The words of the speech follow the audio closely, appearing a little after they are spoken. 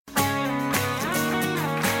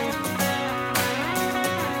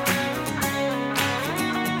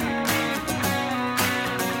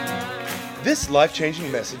This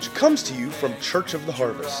life-changing message comes to you from Church of the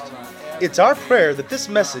Harvest. It's our prayer that this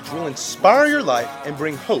message will inspire your life and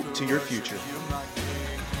bring hope to your future.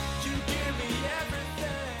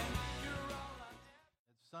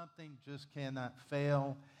 Something just cannot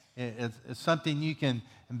fail. It's something you can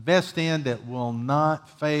invest in that will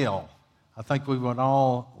not fail. I think we would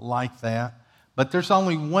all like that. But there's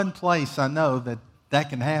only one place I know that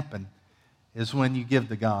can happen, is when you give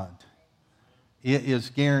to God. It is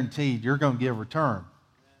guaranteed you're going to get a return,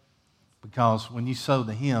 because when you sow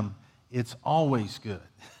to Him, it's always good.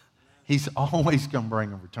 He's always going to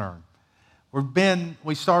bring a return.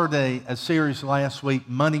 We started a series last week,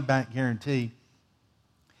 Money Back Guarantee,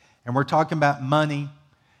 and we're talking about money,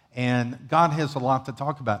 and God has a lot to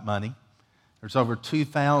talk about money. There's over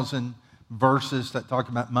 2,000 verses that talk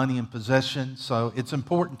about money and possession, so it's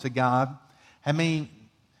important to God. How many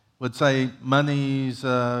would say money's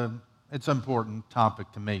it's an important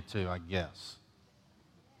topic to me too, I guess?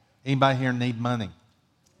 Anybody here need money?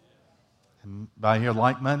 Anybody here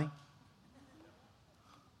like money?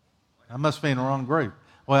 I must be in the wrong group.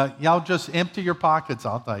 Well, y'all just empty your pockets,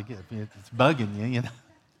 I'll take it. If it's bugging you, you know.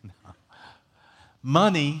 No.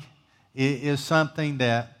 Money is something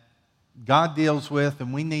that God deals with,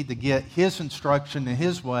 and we need to get His instruction and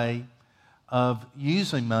His way of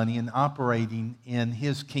using money and operating in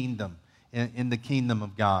His kingdom, in the kingdom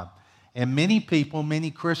of God. And many people,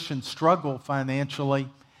 many Christians struggle financially,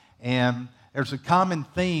 and there's a common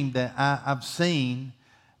theme that I've seen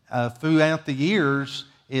throughout the years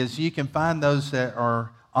is you can find those that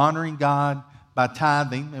are honoring God by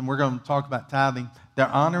tithing, and we're going to talk about tithing. They're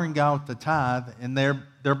honoring God with the tithe, and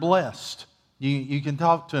they're blessed. You can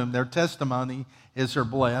talk to them. Their testimony is they're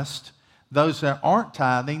blessed. Those that aren't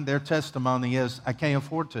tithing, their testimony is, I can't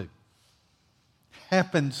afford to.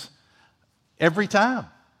 Happens every time.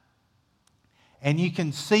 And you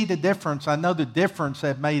can see the difference. I know the difference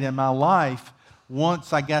that made in my life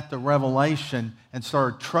once I got the revelation and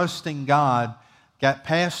started trusting God, got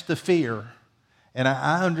past the fear, and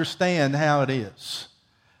I understand how it is.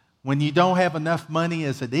 When you don't have enough money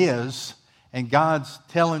as it is, and God's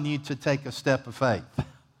telling you to take a step of faith.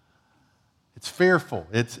 It's fearful.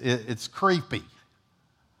 It's creepy.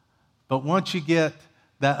 But once you get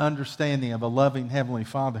that understanding of a loving Heavenly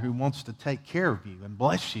Father who wants to take care of you and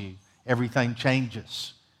bless you, everything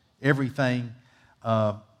changes. Everything,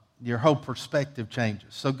 your whole perspective changes.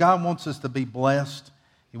 So God wants us to be blessed.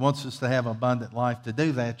 He wants us to have abundant life. To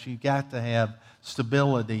do that, you've got to have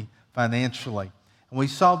stability financially. And we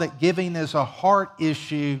saw that giving is a heart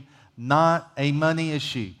issue, not a money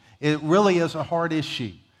issue. It really is a heart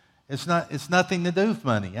issue. It's nothing to do with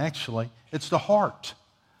money, actually. It's the heart.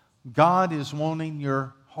 God is wanting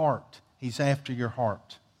your heart. He's after your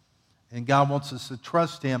heart. And God wants us to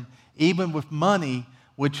trust Him even with money,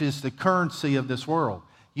 which is the currency of this world.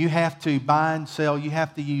 You have to buy and sell. You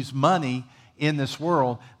have to use money in this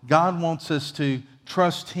world. God wants us to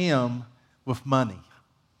trust Him with money.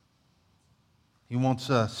 He wants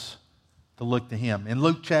us to look to Him. In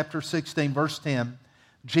Luke chapter 16, verse 10,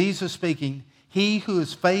 Jesus speaking, "He who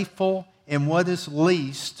is faithful in what is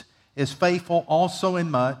least is faithful also in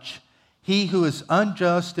much. He who is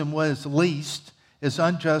unjust in what is least is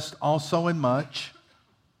unjust also in much.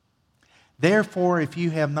 Therefore, if you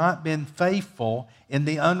have not been faithful in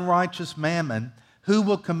the unrighteous mammon, who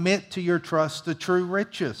will commit to your trust the true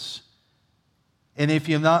riches? And if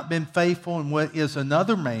you have not been faithful in what is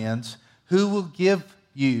another man's, who will give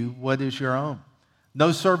you what is your own?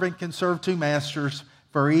 No servant can serve two masters,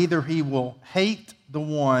 for either he will hate the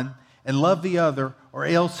one and love the other, or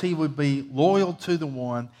else he would be loyal to the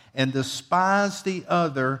one and despise the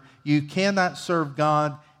other. You cannot serve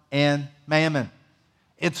God and mammon."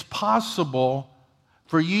 It's possible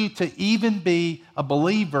for you to even be a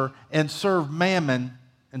believer and serve mammon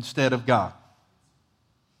instead of God.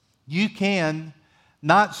 You can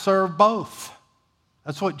not serve both.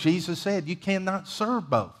 That's what Jesus said. You cannot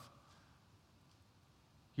serve both.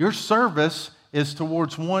 Your service is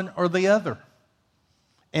towards one or the other.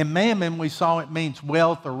 And mammon, we saw it means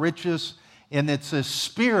wealth or riches, and it's a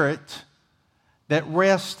spirit that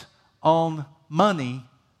rests on money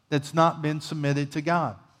that's not been submitted to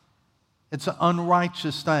God. It's an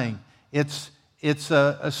unrighteous thing. It's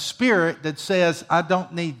a spirit that says, I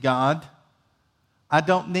don't need God. I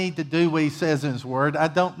don't need to do what He says in His Word. I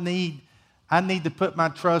need to put my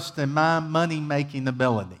trust in my money-making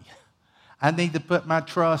ability. I need to put my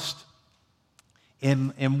trust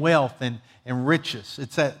in wealth and riches.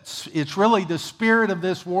 It's really the spirit of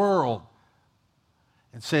this world.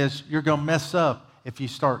 It says you're going to mess up if you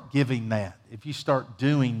start giving that, if you start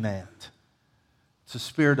doing that. It's a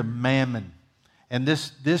spirit of mammon. And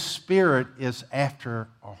this spirit is after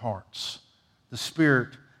our hearts, the spirit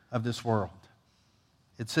of this world.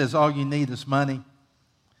 It says all you need is money,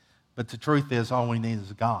 but the truth is all we need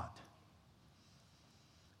is God.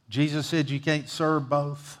 Jesus said you can't serve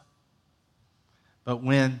both. But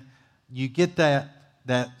when you get that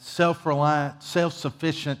self-reliant,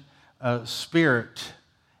 self-sufficient spirit,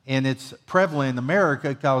 and it's prevalent in America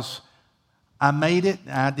because I made it,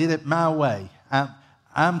 I did it my way.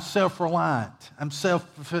 I'm self-reliant. I'm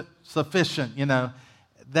self-sufficient,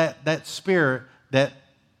 that spirit that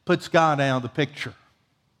puts God out of the picture.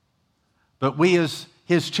 But we as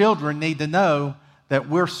His children need to know that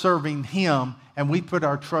we're serving Him and we put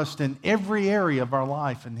our trust in every area of our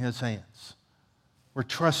life in His hands. We're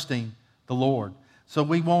trusting the Lord. So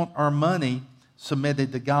we want our money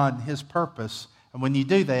submitted to God and His purpose. And when you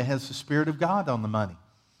do that, it has the Spirit of God on the money.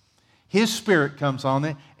 His Spirit comes on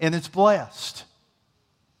it and it's blessed.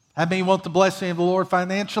 How many want the blessing of the Lord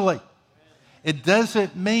financially? It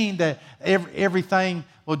doesn't mean that everything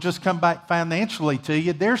will just come back financially to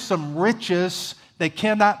you. There's some riches that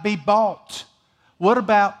cannot be bought. What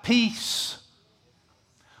about peace?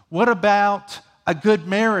 What about a good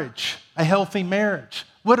marriage, a healthy marriage?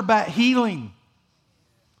 What about healing?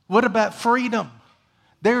 What about freedom?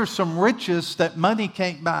 There are some riches that money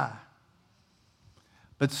can't buy.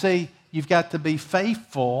 But see, you've got to be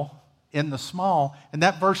faithful in the small. And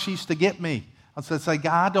that verse used to get me. I said, God,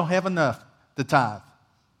 I don't have enough to tithe.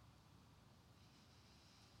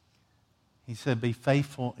 He said, be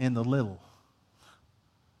faithful in the little.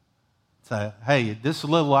 So, hey, this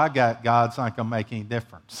little I got, God's not going to make any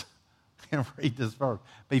difference. And read this verse.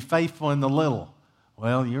 Be faithful in the little.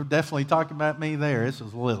 Well, you're definitely talking about me there. This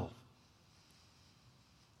is little.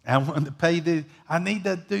 I want to pay I need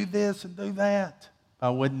to do this and do that. I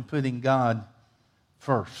wasn't putting God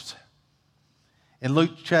first. In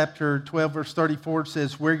Luke chapter 12, verse 34, it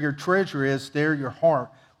says, where your treasure is, there your heart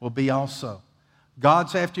will be also.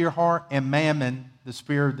 God's after your heart, and mammon, the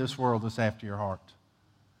spirit of this world, is after your heart.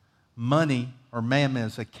 Money or mammon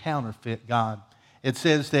is a counterfeit God. It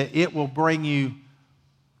says that it will bring you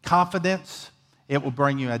confidence, it will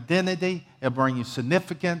bring you identity, it will bring you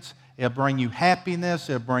significance, it will bring you happiness,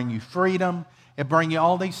 it will bring you freedom, it will bring you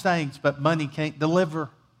all these things, but money can't deliver.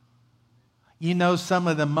 You know, some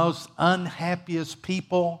of the most unhappiest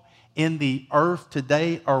people in the earth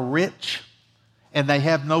today are rich, and they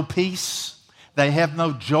have no peace, they have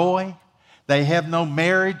no joy, they have no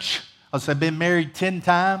marriage. They've been married 10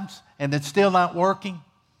 times, and it's still not working.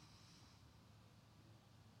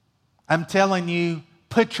 I'm telling you,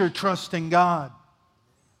 put your trust in God.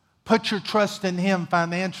 Put your trust in Him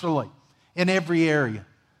financially in every area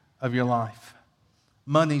of your life.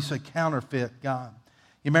 Money's a counterfeit God.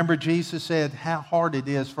 You remember Jesus said how hard it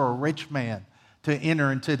is for a rich man to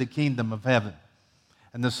enter into the kingdom of heaven.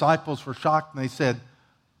 And the disciples were shocked and they said,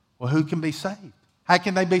 well, who can be saved? How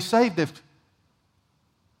can they be saved if...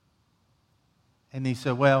 And He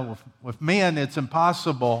said, well, with men it's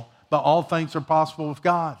impossible, but all things are possible with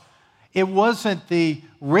God. It wasn't the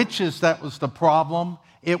riches that was the problem.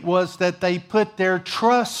 It was that they put their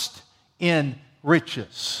trust in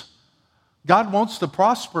riches. God wants to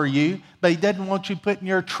prosper you, but He doesn't want you putting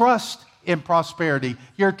your trust in prosperity,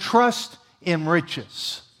 your trust in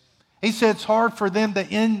riches. He said it's hard for them to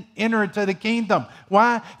enter into the kingdom.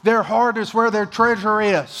 Why? Their heart is where their treasure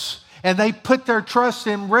is, and they put their trust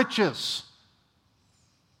in riches.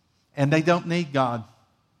 And they don't need God.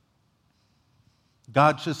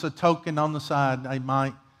 God's just a token on the side they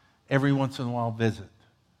might every once in a while visit.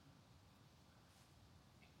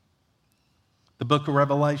 The book of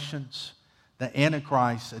Revelations, the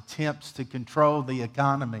Antichrist attempts to control the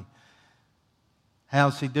economy. How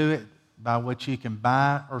does he do it? By what you can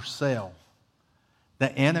buy or sell.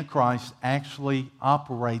 The Antichrist actually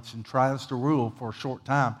operates and tries to rule for a short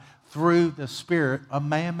time through the spirit of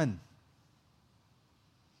mammon.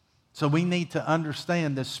 So we need to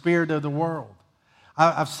understand the spirit of the world.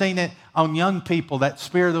 I've seen it on young people, that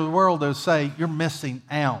spirit of the world. They'll say, you're missing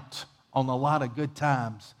out on a lot of good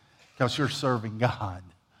times because you're serving God.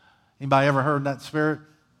 Anybody ever heard that spirit?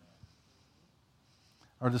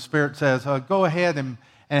 Or the spirit says, go ahead and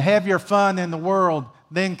have your fun in the world,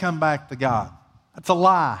 then come back to God. That's a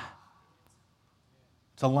lie.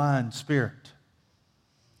 It's a lying spirit.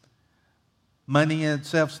 Money in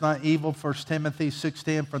itself is not evil. 1 Timothy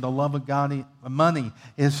 6:10, for the love of God, money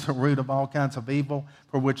is the root of all kinds of evil,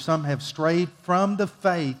 for which some have strayed from the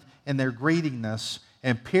faith in their greediness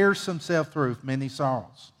and pierced themselves through with many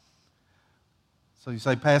sorrows. So you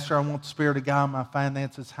say, Pastor, I want the Spirit of God in my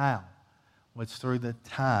finances. How? Well, it's through the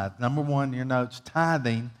tithe. Number one in your notes,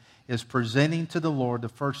 tithing is presenting to the Lord the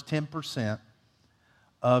first 10%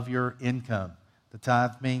 of your income. The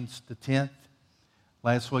tithe means the tenth.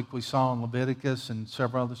 Last week we saw in Leviticus and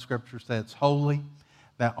several other scriptures that it's holy,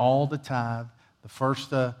 that all the tithe, the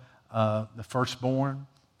firstborn,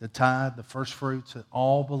 the tithe, the first fruits, it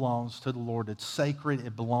all belongs to the Lord. It's sacred.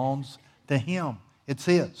 It belongs to Him. It's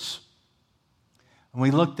His. And we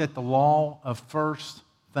looked at the law of first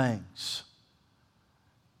things.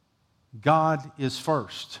 God is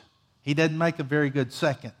first. He doesn't make a very good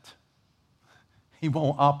second. He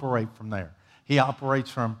won't operate from there. He operates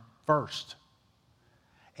from first.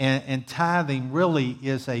 And tithing really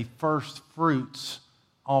is a first fruits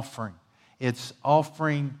offering. It's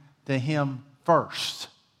offering to Him first.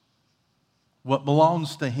 What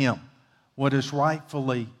belongs to Him, what is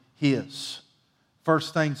rightfully His.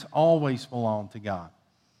 First things always belong to God.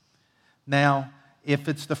 Now, if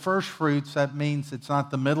it's the first fruits, that means it's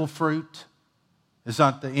not the middle fruit, it's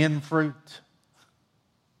not the end fruit,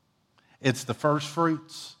 it's the first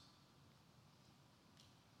fruits.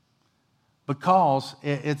 Because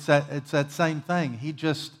it's that same thing.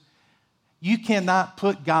 You cannot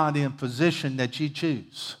put God in a position that you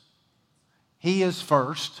choose. He is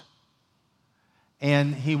first,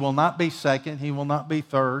 and He will not be second, He will not be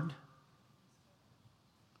third.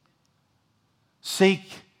 Seek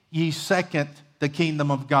ye second the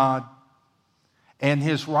kingdom of God, and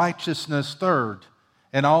His righteousness third,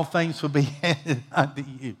 and all things will be added unto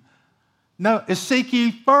you. No, it's seek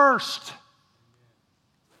ye first.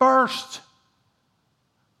 First.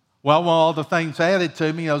 Well, all the things added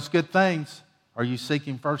to me, those good things, are you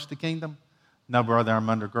seeking first the kingdom? No, brother, I'm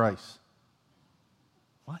under grace.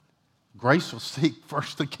 What? Grace will seek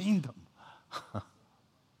first the kingdom.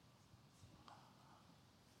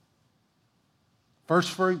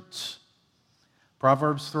 First fruits.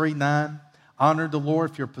 Proverbs 3:9. Honor the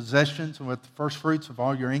Lord with your possessions and with the first fruits of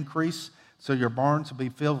all your increase, so your barns will be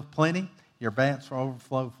filled with plenty, your vats will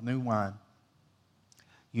overflow with new wine.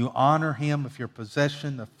 You honor Him with your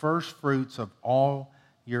possession, the first fruits of all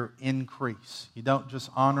your increase. You don't just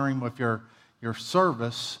honor Him with your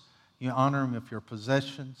service, you honor Him with your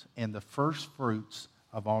possessions and the first fruits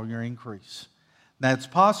of all your increase. Now, it's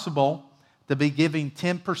possible to be giving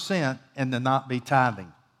 10% and to not be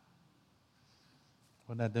tithing.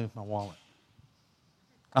 What did I do with my wallet?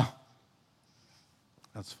 Oh,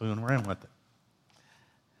 I was fooling around with it.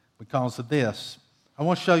 Because of this, I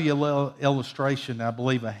want to show you a little illustration that I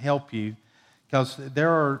believe will help you, because there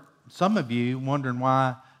are some of you wondering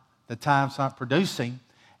why the tithe's not producing,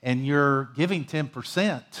 and you're giving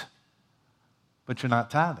 10%, but you're not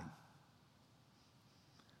tithing.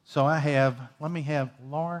 So let me have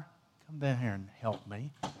Laura come down here and help me.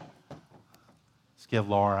 Let's give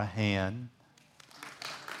Laura a hand.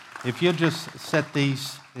 If you'll just set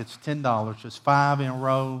these, it's $10, just 5 in a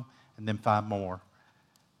row, and then 5 more.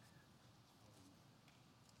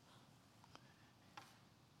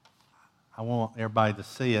 I want everybody to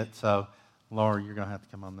see it, so Laura, you're going to have to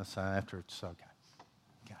come on this side after it's okay.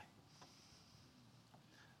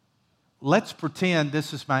 Let's pretend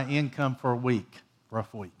this is my income for a week,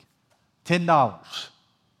 rough week. $10.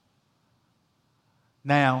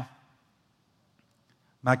 Now,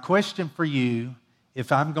 my question for you,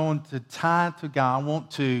 if I'm going to tithe to God, I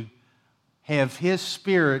want to have His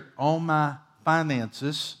Spirit on my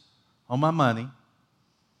finances, on my money.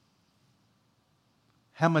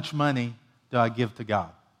 How much money do I give to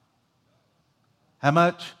God? How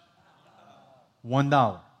much?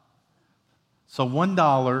 $1. So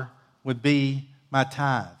 $1 would be my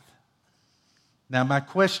tithe. Now my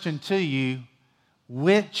question to you,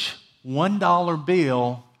 which $1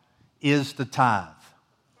 bill is the tithe?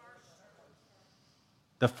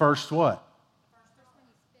 The first what?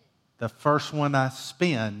 The first one I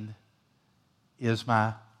spend is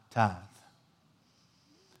my tithe.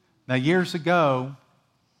 Now years ago,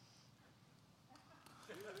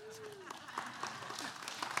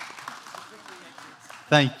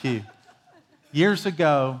 thank you. Years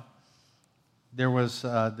ago, there was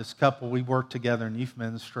this couple, we worked together in youth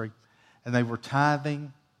ministry, and they were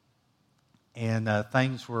tithing, and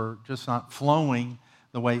things were just not flowing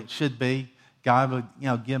the way it should be. God would,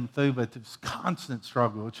 give them food, but it was constant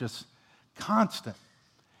struggle. It's just constant.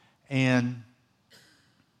 And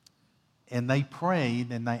they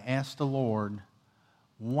prayed, and they asked the Lord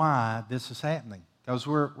why this is happening. Because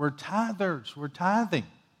we're tithers, we're tithing.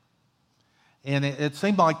 And it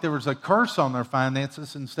seemed like there was a curse on their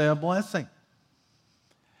finances instead of blessing.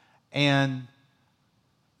 And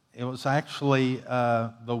it was actually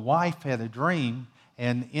the wife had a dream,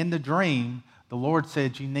 and in the dream, the Lord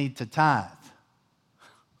said, you need to tithe.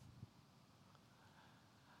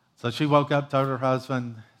 So she woke up, told her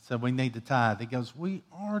husband, said, we need to tithe. He goes, we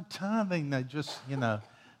are tithing. They just,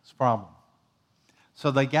 It's a problem.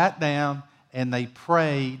 So they got down and they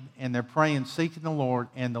prayed, and they're praying, seeking the Lord,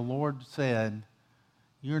 and the Lord said,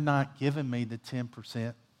 you're not giving me the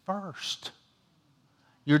 10% first.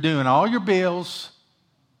 You're doing all your bills,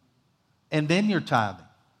 and then you're tithing.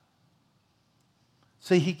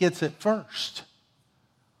 See, he gets it first.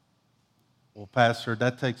 Well, Pastor,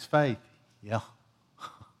 that takes faith. Yeah.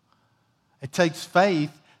 It takes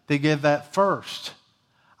faith to give that first.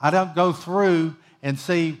 I don't go through and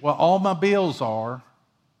see what all my bills are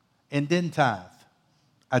and then tithe.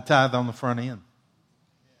 I tithe on the front end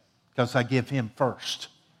because I give him first.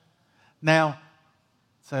 Now,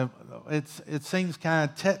 so it seems kind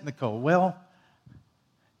of technical. Well,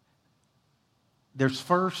 there's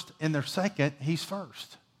first and there's second. He's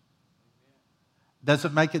first. Does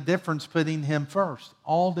it make a difference putting him first?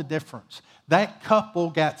 All the difference. That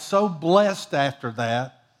couple got so blessed after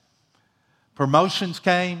that. Promotions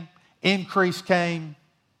came, increase came.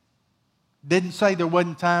 Didn't say there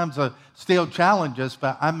wasn't times of still challenges,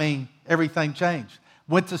 but I mean, everything changed.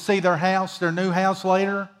 Went to see their house, their new house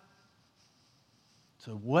later.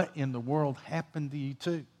 So what in the world happened to you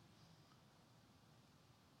two?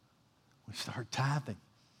 We started tithing.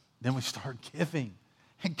 Then we started giving.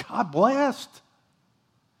 And God blessed.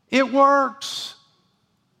 It works.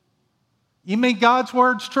 You mean God's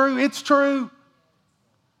word's true? It's true.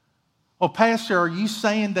 Well, Pastor, are you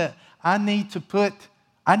saying that I need to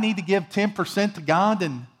give 10% to God,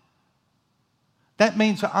 and that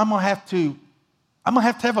means I'm gonna have to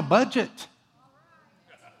have a budget.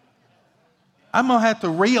 I'm going to have to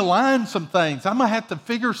realign some things. I'm going to have to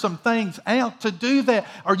figure some things out to do that.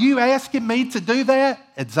 Are you asking me to do that?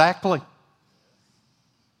 Exactly.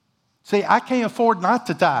 See, I can't afford not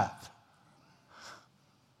to tithe.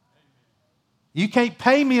 You can't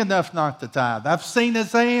pay me enough not to tithe. I've seen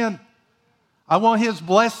his hand. I want his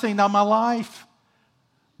blessing on my life.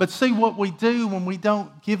 But see what we do when we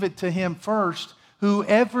don't give it to him first.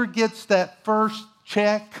 Whoever gets that first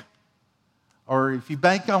check, or if you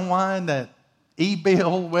bank online, that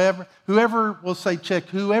e-bill, whoever will say check,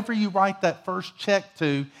 whoever you write that first check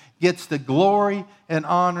to gets the glory and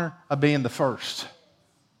honor of being the first.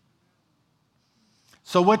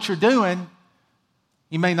 So what you're doing,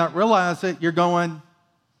 you may not realize it, you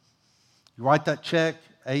write that check,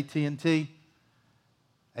 AT&T,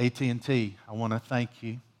 I want to thank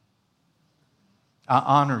you. I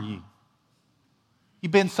honor you.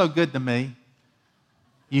 You've been so good to me.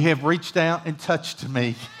 You have reached out and touched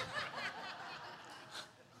me.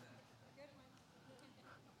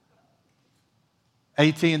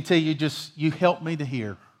 AT&T, you helped me to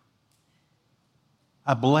hear.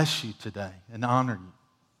 I bless you today and honor you.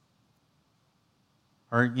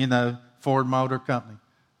 Or, Ford Motor Company.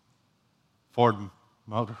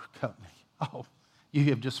 Oh, you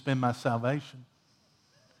have just been my salvation.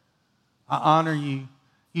 I honor you.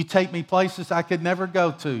 You take me places I could never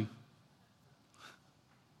go to.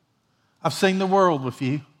 I've seen the world with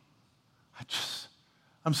you.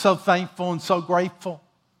 I'm so thankful and so grateful.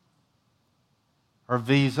 Or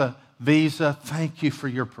Visa, thank you for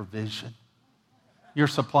your provision, your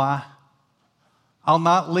supply. I'll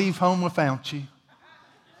not leave home without you.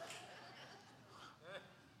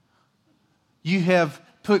 You have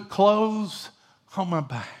put clothes on my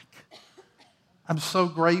back. I'm so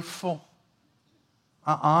grateful.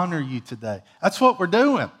 I honor you today. That's what we're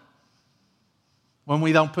doing when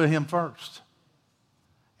we don't put him first.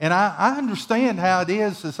 And I understand how it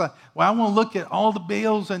is. It's like, well, I want to look at all the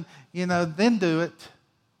bills and, then do it.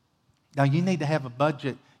 Now, you need to have a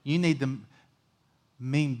budget. You need to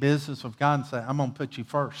mean business with God and say, I'm going to put you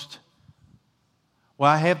first. Well,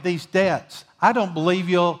 I have these debts. I don't believe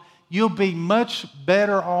you'll be much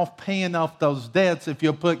better off paying off those debts if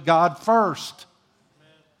you'll put God first.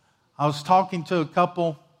 I was talking to a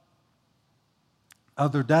couple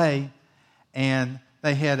other day, and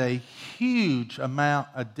they had a huge amount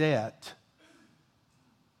of debt,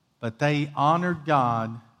 but they honored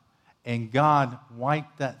God, and God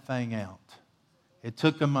wiped that thing out. It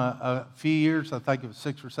took them a few years, I think it was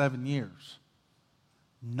 6 or 7 years.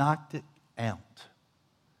 Knocked it out.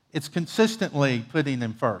 It's consistently putting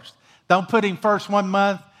him first. Don't put him first 1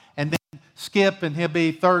 month and then skip and he'll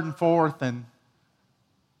be third and fourth. And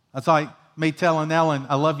that's like me telling Ellen,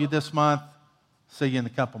 I love you this month. See you in a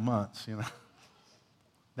couple months,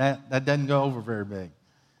 That doesn't go over very big.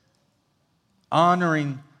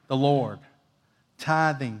 Honoring the Lord.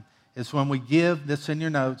 Tithing is when we give, this in your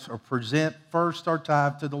notes, or present first our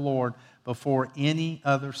tithe to the Lord before any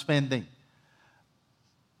other spending.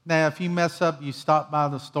 Now, if you mess up, you stop by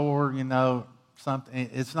the store, something,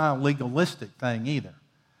 it's not a legalistic thing either.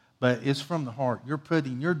 But it's from the heart.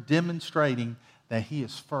 You're demonstrating that He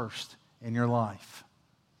is first in your life.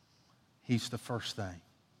 He's the first thing.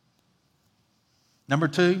 Number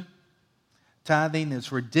 2, tithing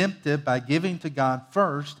is redemptive. By giving to God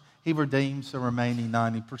first, He redeems the remaining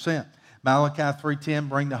 90%. Malachi 3:10,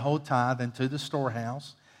 bring the whole tithe into the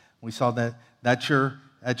storehouse. We saw that that's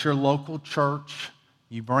your local church.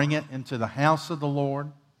 You bring it into the house of the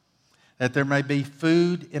Lord, that there may be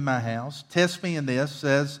food in my house. Test me in this,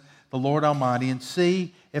 says the Lord Almighty, and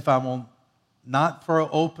see if I will not throw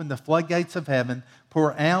open the floodgates of heaven,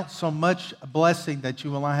 pour out so much blessing that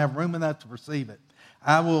you will not have room enough to receive it.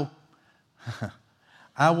 I will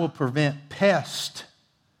prevent pests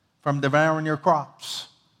from devouring your crops.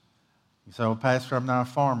 You say, well, Pastor, I'm not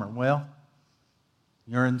a farmer. Well,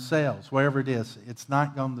 you're in sales, wherever it is. It's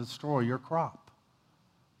not going to destroy your crop.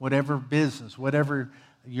 Whatever business, whatever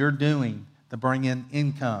you're doing to bring in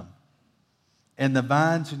income. And the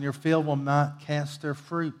vines in your field will not cast their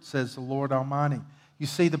fruit, says the Lord Almighty. You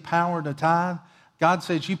see the power to tithe? God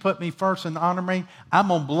says, you put me first and honor me, I'm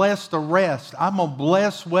going to bless the rest. I'm going to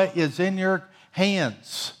bless what is in your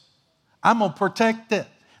hands. I'm going to protect it.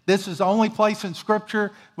 This is the only place in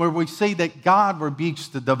Scripture where we see that God rebukes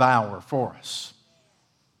the devourer for us.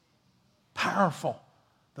 Powerful.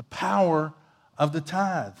 The power of the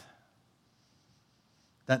tithe.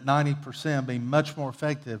 That 90% will be much more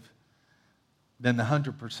effective than the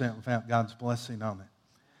 100% without God's blessing on it.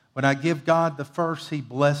 When I give God the first, He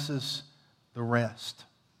blesses the rest.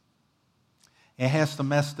 It has to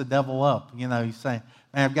mess the devil up. You know, he's saying,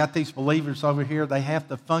 man, I've got these believers over here. They have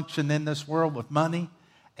to function in this world with money,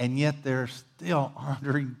 and yet they're still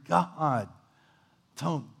honoring God.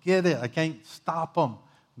 Don't get it. I can't stop them.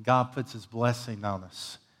 God puts His blessing on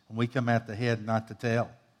us, and we come out the head, not the tail.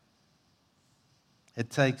 It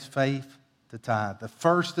takes faith to tithe. The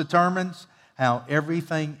first determines how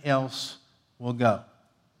everything else will go.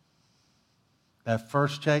 That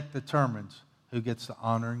first check determines who gets the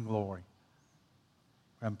honor and glory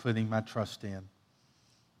I'm putting my trust in.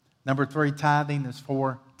 Number 3, tithing is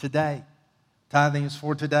for today. Tithing is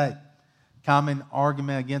for today. Common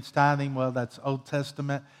argument against tithing, well, that's Old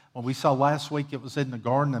Testament. What we saw last week, it was in the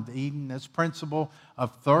Garden of Eden. This principle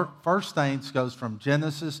of first things goes from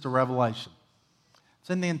Genesis to Revelation. It's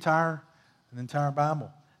in the entire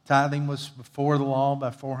Bible. Tithing was before the law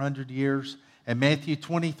by 400 years. And Matthew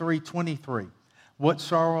 23:23. What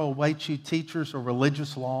sorrow awaits you, teachers of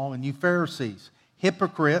religious law, and you Pharisees,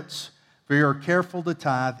 hypocrites, for you are careful to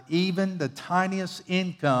tithe even the tiniest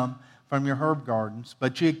income from your herb gardens,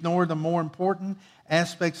 but you ignore the more important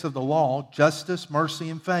aspects of the law, justice,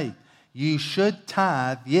 mercy, and faith. You should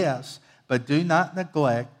tithe, yes, but do not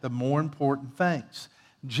neglect the more important things.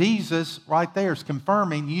 Jesus right there is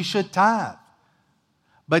confirming you should tithe.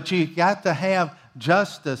 But you got to have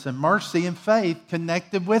justice and mercy and faith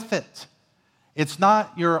connected with it. It's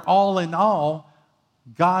not your all in all.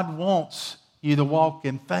 God wants you to walk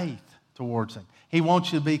in faith towards Him. He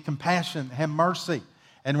wants you to be compassionate, have mercy.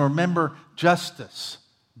 And remember justice.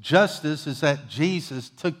 Justice is that Jesus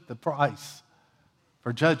took the price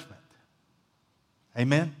for judgment.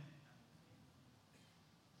 Amen?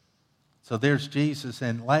 So there's Jesus.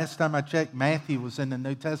 And last time I checked, Matthew was in the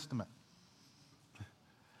New Testament.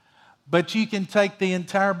 But you can take the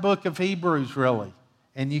entire book of Hebrews, really,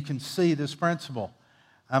 and you can see this principle.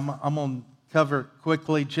 I'm going to cover it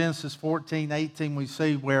quickly. Genesis 14:18, we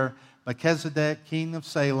see where Melchizedek, king of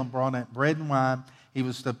Salem, brought out bread and wine. He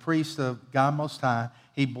was the priest of God Most High.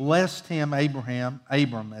 He blessed him,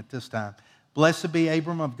 Abram at this time. Blessed be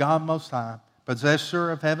Abram of God Most High,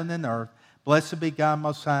 possessor of heaven and earth. Blessed be God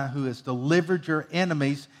Most High, who has delivered your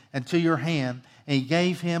enemies into your hand, and He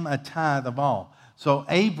gave him a tithe of all. So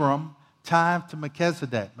Abram tithed to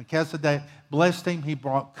Melchizedek. Melchizedek blessed him. He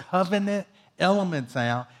brought covenant elements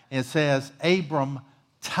out. And it says Abram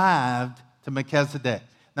tithed to Melchizedek.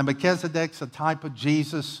 Now Melchizedek's a type of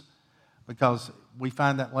Jesus because we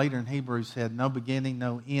find that later in Hebrews had no beginning,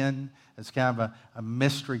 no end. It's kind of a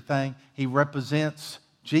mystery thing. He represents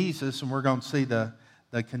Jesus, and we're going to see the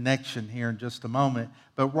connection here in just a moment.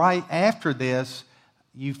 But right after this,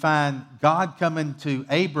 you find God coming to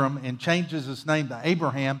Abram and changes his name to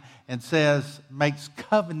Abraham and makes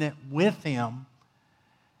covenant with him.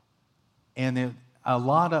 And a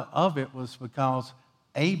lot of it was because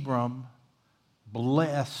Abram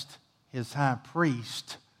blessed his high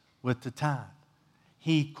priest with the tithe.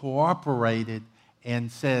 He cooperated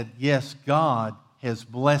and said, yes, God has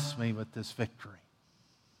blessed me with this victory.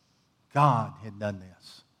 God had done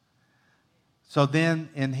this. So then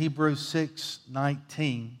in Hebrews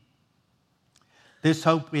 6:19, this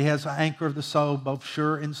hope we has an anchor of the soul, both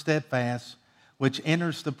sure and steadfast, which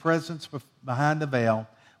enters the presence behind the veil,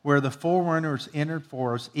 where the forerunners entered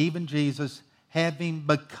for us, even Jesus, having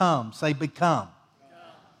become, say become,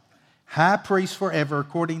 high priest forever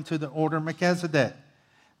according to the order of Melchizedek.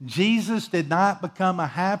 Jesus did not become a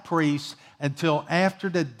high priest until after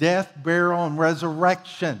the death, burial, and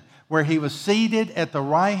resurrection, where he was seated at the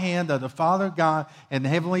right hand of the Father God in the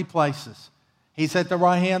heavenly places. He's at the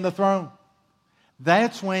right hand of the throne.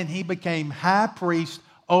 That's when he became high priest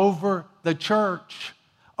over the church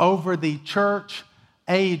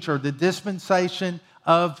age or the dispensation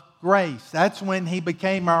of grace. That's when he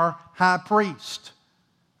became our high priest.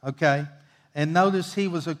 Okay? And notice he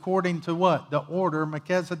was according to what? The order of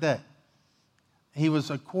Melchizedek. He was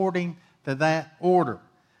according to that order.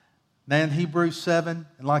 Now in Hebrews 7,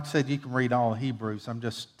 and like I said, you can read all of Hebrews. I'm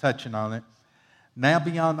just touching on it. Now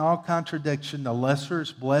beyond all contradiction, the lesser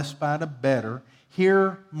is blessed by the better.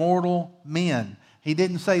 Here, mortal men. He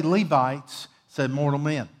didn't say Levites, he said mortal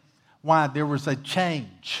men. Why? There was a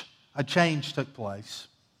change. A change took place.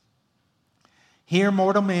 Here,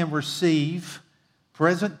 mortal men receive,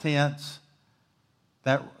 present tense,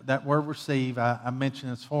 that word receive, I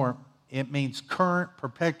mentioned this before, it means current,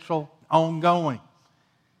 perpetual, ongoing.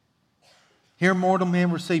 Here mortal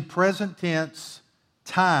men receive present tense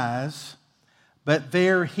tithes, but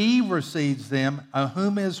there he receives them, of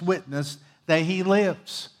whom is witnessed that he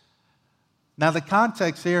lives. Now the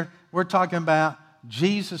context here, we're talking about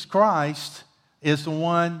Jesus Christ is the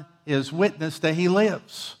one is witness that he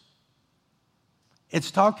lives.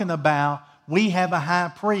 It's talking about we have a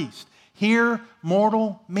high priest. Here,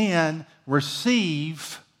 mortal men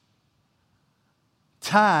receive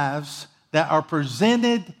tithes that are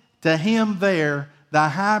presented to him there, the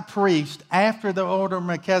high priest, after the order of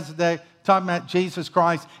Melchizedek, talking about Jesus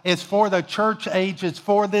Christ. It's for the church age. It's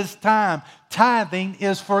for this time. Tithing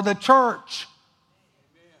is for the church.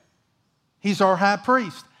 He's our high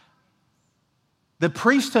priest. The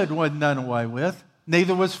priesthood wasn't done away with.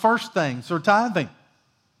 Neither was first things or tithing.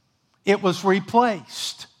 It was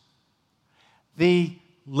replaced. The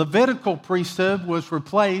Levitical priesthood was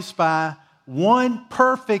replaced by one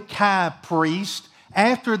perfect high priest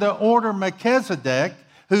after the order of Melchizedek,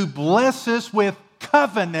 who blesses with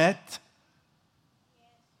covenant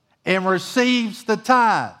and receives the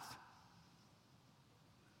tithe.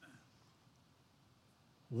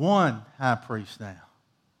 One high priest now.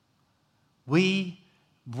 We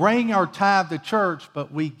bring our tithe to church,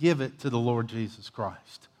 but we give it to the Lord Jesus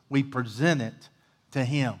Christ. We present it to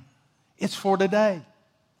him. It's for today.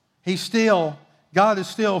 God is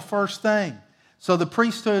still first thing. So the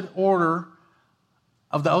priesthood order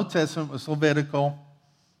of the Old Testament was Levitical,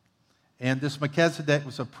 and this Melchizedek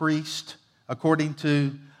was a priest. According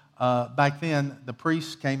to, back then, the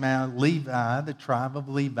priests came out of Levi, the tribe of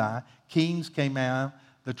Levi. Kings came out of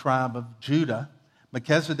the tribe of Judah.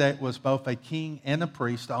 Melchizedek was both a king and a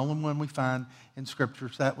priest. The only one we find in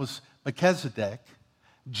Scriptures that was Melchizedek.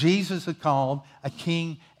 Jesus is called a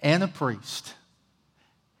king and a priest.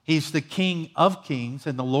 He's the King of kings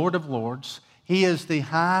and the Lord of lords. He is the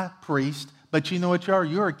high priest, but you know what you are?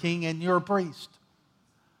 You're a king and you're a priest.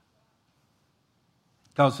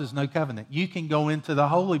 Because there's no covenant. You can go into the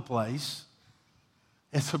holy place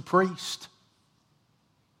as a priest.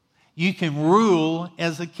 You can rule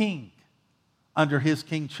as a king under his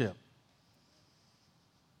kingship.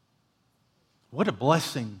 What a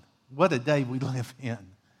blessing. What a day we live in.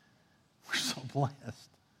 We're so blessed.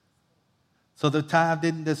 So the tithe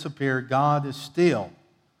didn't disappear. God is still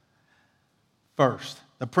first.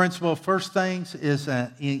 The principle of first things is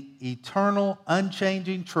an eternal,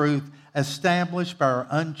 unchanging truth established by our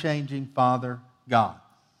unchanging Father God.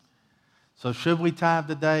 So should we tithe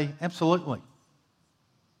today? Absolutely.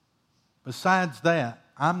 Besides that,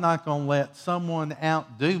 I'm not going to let someone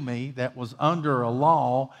outdo me that was under a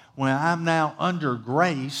law when I'm now under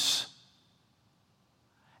grace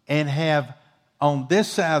and have on this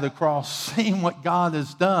side of the cross seen what God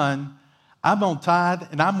has done. I'm going to tithe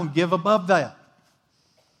and I'm going to give above that.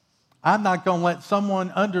 I'm not going to let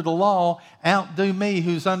someone under the law outdo me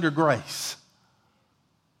who's under grace.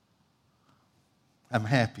 I'm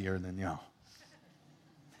happier than y'all.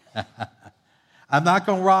 I'm not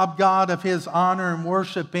going to rob God of his honor and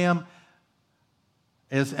worship him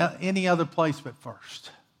as any other place but first.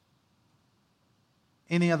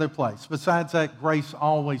 Any other place. Besides that, grace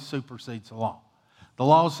always supersedes the law. The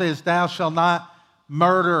law says, thou shalt not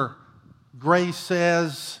murder. Grace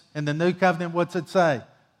says, in the new covenant, what's it say?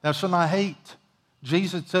 Thou shalt not hate.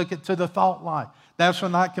 Jesus took it to the thought life. Thou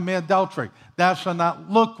shalt not commit adultery. Thou shalt not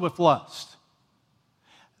look with lust.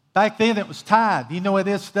 Back then it was tithe. You know what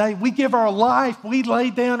it is today? We give our life. We lay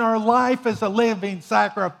down our life as a living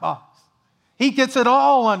sacrifice. He gets it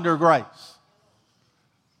all under grace.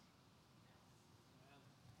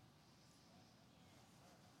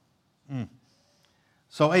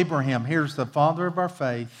 So Abraham, here's the father of our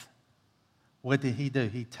faith. What did he do?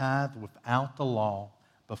 He tithed without the law,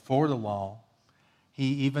 before the law. He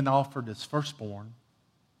even offered his firstborn.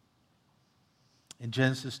 In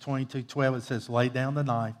Genesis 22:12, it says, lay down the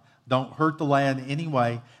knife. Don't hurt the lad in any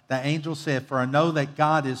way. The angel said, for I know that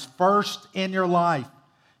God is first in your life.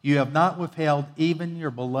 You have not withheld even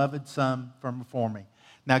your beloved son from before me.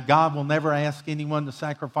 Now, God will never ask anyone to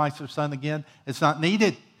sacrifice their son again. It's not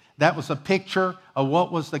needed. That was a picture of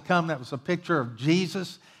what was to come. That was a picture of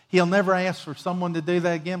Jesus. He'll never ask for someone to do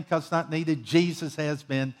that again because it's not needed. Jesus has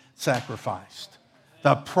been sacrificed.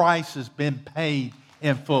 The price has been paid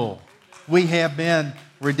in full. We have been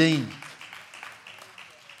redeemed.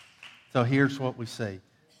 So here's what we see.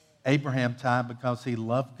 Abraham tithed because he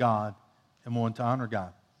loved God and wanted to honor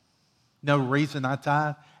God. No reason I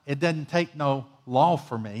tithe. It doesn't take no law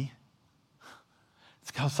for me.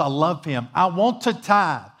 It's because I love him. I want to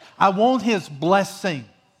tithe. I want his blessing.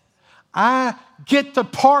 I get to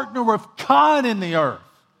partner with God in the earth.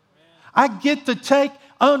 I get to take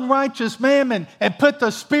unrighteous mammon and put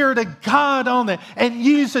the Spirit of God on it and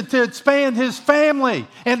use it to expand his family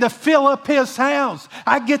and to fill up his house.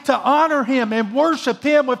 I get to honor him and worship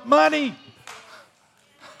him with money.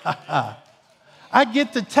 I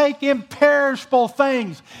get to take imperishable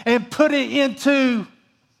things and put it into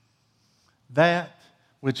that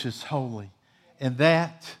which is holy and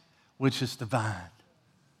that which is divine.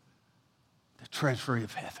 The treasury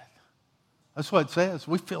of heaven. That's what it says.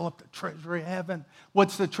 We fill up the treasury of heaven.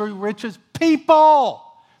 What's the true riches? People.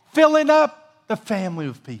 Filling up the family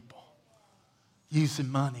of people. Using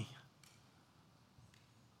money.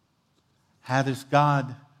 How does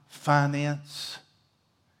God finance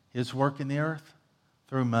his work in the earth?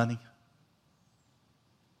 Through money.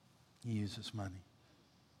 He uses money.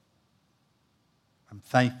 I'm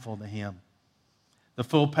thankful to him. The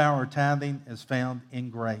full power of tithing is found in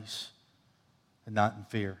grace and not in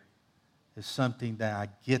fear. It's something that I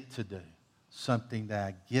get to do. Something that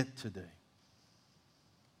I get to do.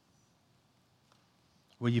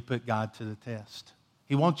 Will you put God to the test?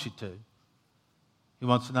 He wants you to. He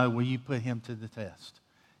wants to know, will you put him to the test?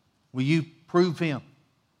 Will you prove him?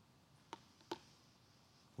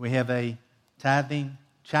 We have a tithing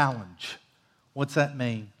challenge. What's that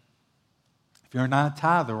mean? If you're not a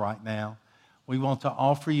tither right now, we want to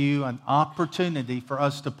offer you an opportunity for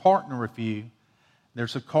us to partner with you.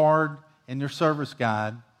 There's a card in your service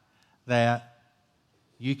guide that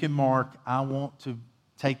you can mark, I want to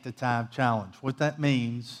take the tithe challenge. What that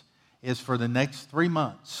means is for the next 3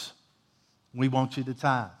 months, we want you to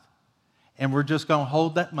tithe. And we're just going to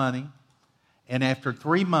hold that money. And after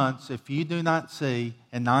 3 months, if you do not see,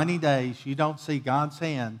 in 90 days, you don't see God's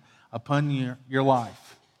hand upon your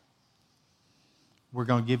life, we're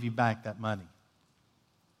going to give you back that money.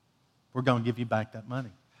 We're going to give you back that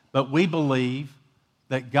money. But we believe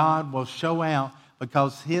that God will show out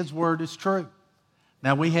because his word is true.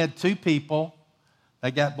 Now, we had 2 people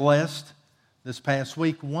that got blessed this past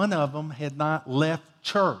week. One of them had not left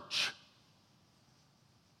church.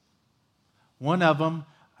 One of them,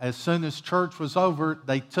 as soon as church was over,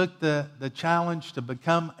 they took the challenge to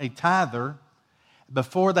become a tither.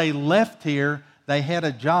 Before they left here, they had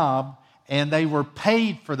a job, and they were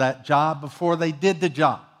paid for that job before they did the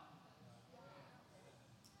job.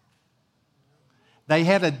 They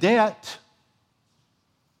had a debt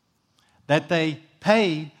that they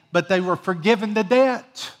paid, but they were forgiven the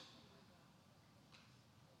debt.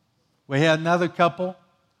 We had another couple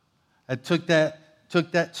that took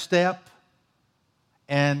that step,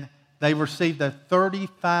 and they received a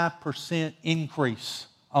 35% increase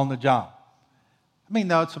on the job. I mean,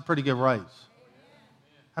 no, it's a pretty good raise.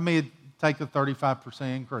 I mean, it'd take a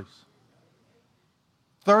 35% increase.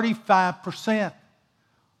 35%.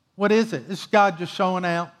 What is it? It's God just showing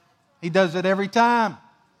out. He does it every time.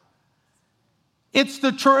 It's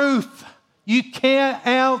the truth. You can't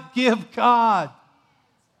outgive God.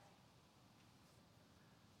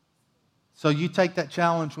 So you take that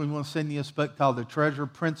challenge. We want to send you a book called The Treasure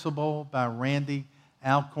Principle by Randy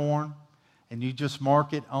Alcorn. And you just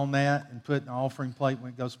mark it on that and put an offering plate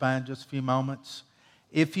when it goes by in just a few moments.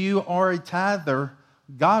 If you are a tither,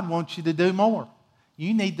 God wants you to do more.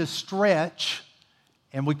 You need to stretch,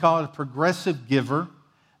 and we call it a progressive giver.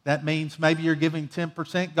 That means maybe you're giving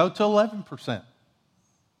 10%, go to 11%.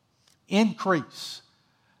 Increase.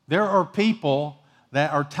 There are people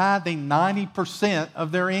that are tithing 90%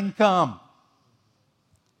 of their income.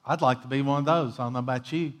 I'd like to be one of those. I don't know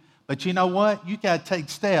about you. But you know what? You got to take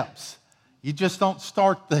steps. You just don't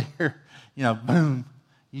start there, boom.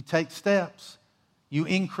 You take steps. You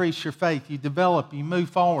increase your faith. You develop. You move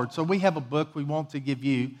forward. So we have a book we want to give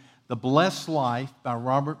you, The Blessed Life by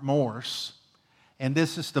Robert Morse. And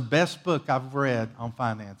this is the best book I've read on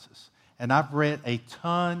finances. And I've read a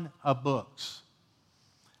ton of books.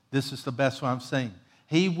 This is the best one I've seen.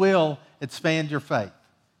 He will expand your faith.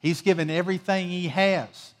 He's given everything he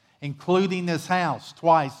has, including this house,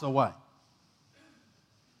 twice away.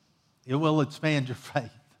 It will expand your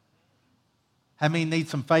faith. How many need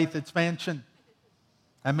some faith expansion?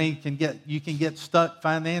 How many you can get stuck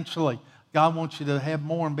financially? God wants you to have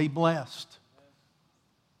more and be blessed.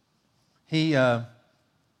 He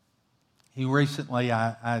recently,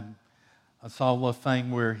 I saw a little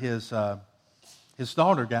thing where his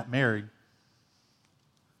daughter got married.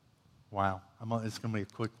 Wow, it's going to be a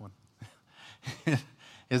quick one.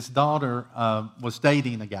 His daughter was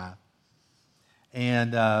dating a guy.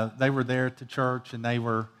 And they were there at the church, and they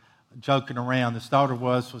were joking around. His daughter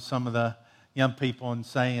was with some of the young people and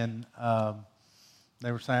saying,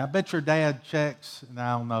 they were saying, I bet your dad checks, and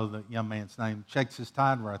I don't know the young man's name, checks his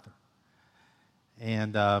tithe.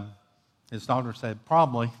 And his daughter said,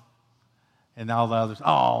 probably. And all the others,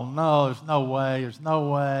 oh, no, there's no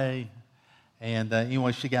way. And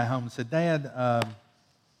anyway, she got home and said, Dad, I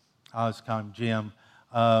always call him Jim,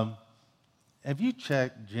 have you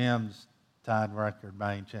checked Jim's tithe record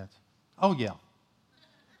by any chance? Oh,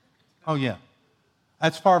 yeah.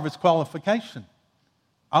 That's part of his qualification.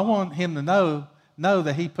 I want him to know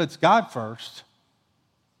that he puts God first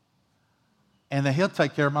and that he'll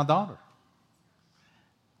take care of my daughter.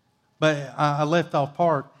 But I left off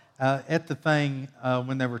part at the thing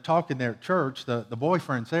when they were talking there at church, the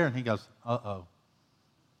boyfriend's there, and he goes, uh-oh.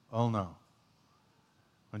 Oh, no.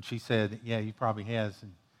 When she said, yeah, he probably has,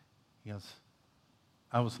 and he goes,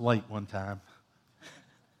 I was late one time.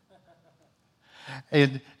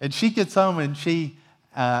 and she gets home, and she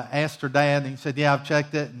asked her dad, and he said, yeah, I've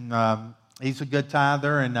checked it, and he's a good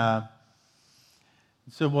tither. And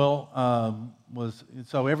he said, well,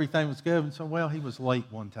 so everything was good? And so, well, he was late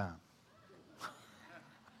one time.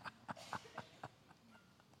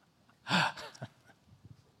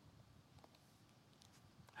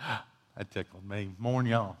 That tickled me more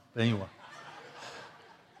than y'all. But anyway.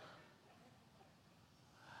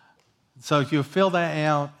 So if you fill that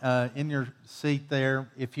out in your seat there,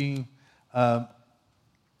 if you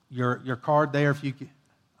your card there, if you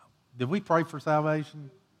did we pray for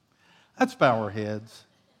salvation? Let's bow our heads.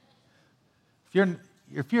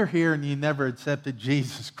 If you're here and you never accepted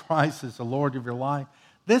Jesus Christ as the Lord of your life,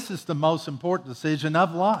 this is the most important decision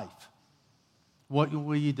of life. What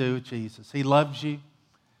will you do with Jesus? He loves you.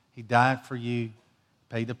 He died for you,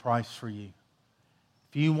 paid the price for you.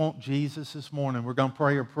 If you want Jesus this morning, we're going to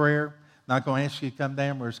pray a prayer. Not going to ask you to come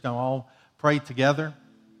down. We're just going to all pray together.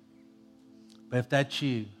 But if that's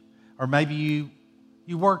you, or maybe you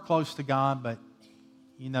work close to God, but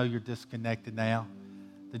you know you're disconnected now.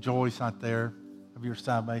 The joy's not there of your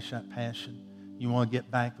salvation, that passion. You want to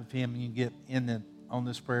get back with Him, and you get in on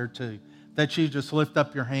this prayer too. If that's you, just lift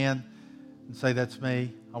up your hand and say, that's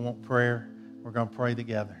me. I want prayer. We're going to pray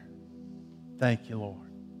together. Thank you,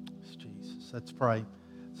 Lord. It's Jesus. Let's pray.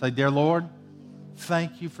 Say, dear Lord,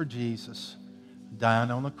 thank you for Jesus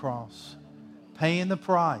dying on the cross, paying the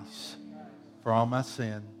price for all my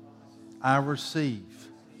sin. I receive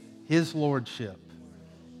His lordship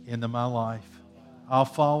into my life. I'll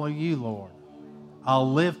follow you, Lord.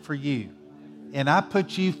 I'll live for you. And I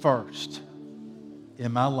put you first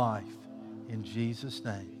in my life. In Jesus'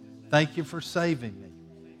 name. Thank you for saving me.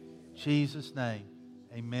 In Jesus' name,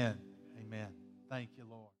 amen. Amen. Thank you,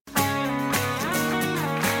 Lord.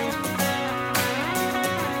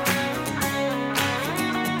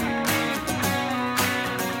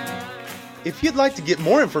 If you'd like to get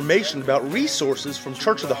more information about resources from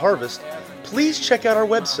Church of the Harvest, please check out our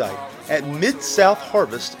website at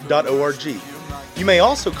midsouthharvest.org. You may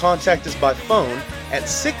also contact us by phone at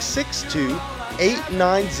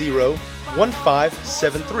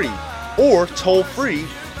 662-890-1573 or toll free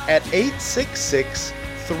at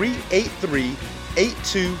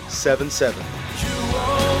 866-383-8277.